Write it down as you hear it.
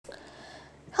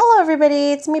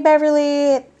everybody, it's me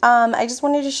Beverly. I just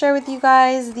wanted to share with you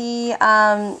guys the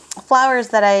flowers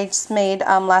that I just made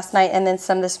last night and then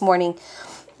some this morning.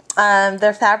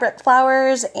 They're fabric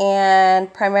flowers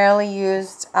and primarily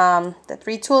used, the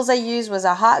three tools I used was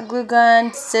a hot glue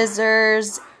gun,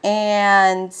 scissors,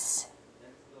 and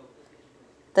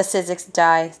the Sizzix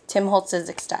die, Tim Holtz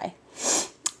Sizzix die.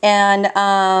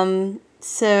 And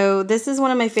so this is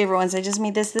one of my favorite ones. I just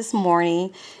made this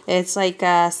morning. It's like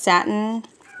a satin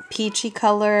peachy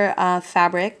color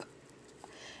fabric,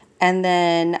 and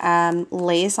then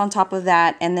lace on top of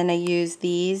that, and then I use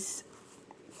these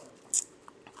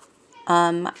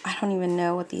I don't even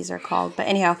know what these are called, but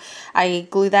anyhow, I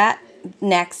glue that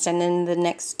next, and then the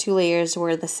next two layers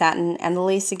were the satin and the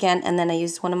lace again, and then I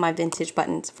used one of my vintage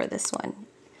buttons for this one.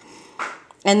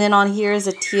 And then on here is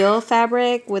a teal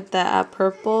fabric with the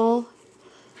purple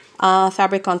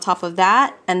fabric on top of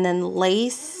that, and then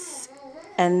lace,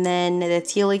 and then the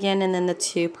teal again, and then the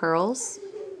two pearls.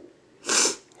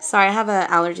 Sorry, I have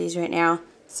allergies right now,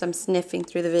 so I'm sniffing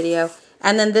through the video.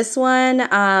 And then this one,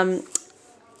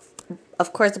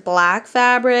 of course, black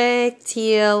fabric,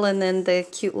 teal, and then the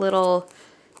cute little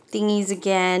thingies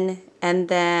again. And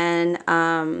then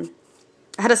I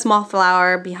had a small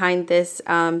flower behind this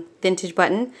vintage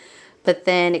button, but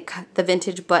then the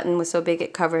vintage button was so big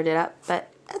it covered it up,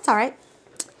 but that's alright.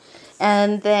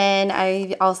 And then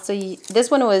I also,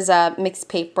 this one was mixed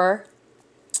paper.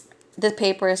 This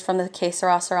paper is from the Que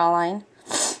Sera Sera line.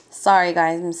 Sorry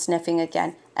guys, I'm sniffing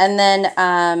again. And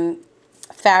then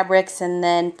fabrics, and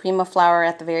then Prima flower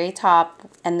at the very top,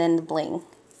 and then the bling.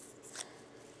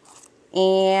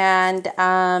 And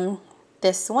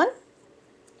this one.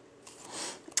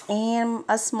 And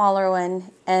a smaller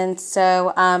one. And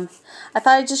so I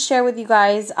thought I'd just share with you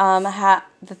guys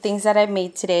the things that I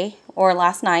made today or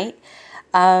last night.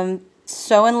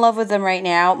 So in love with them right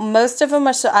now. Most of them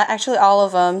are, actually all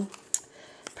of them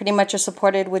pretty much are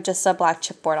supported with just a black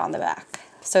chipboard on the back.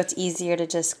 So it's easier to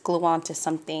just glue onto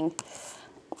something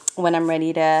when I'm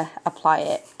ready to apply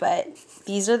it. But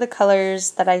these are the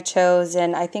colors that I chose,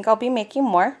 and I think I'll be making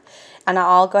more. And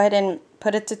I'll go ahead and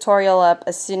put a tutorial up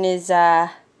as soon as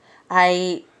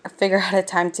I figure out a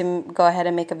time to go ahead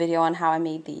and make a video on how I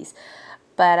made these.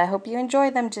 But I hope you enjoy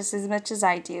them just as much as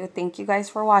I do. Thank you guys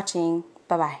for watching.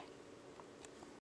 Bye-bye.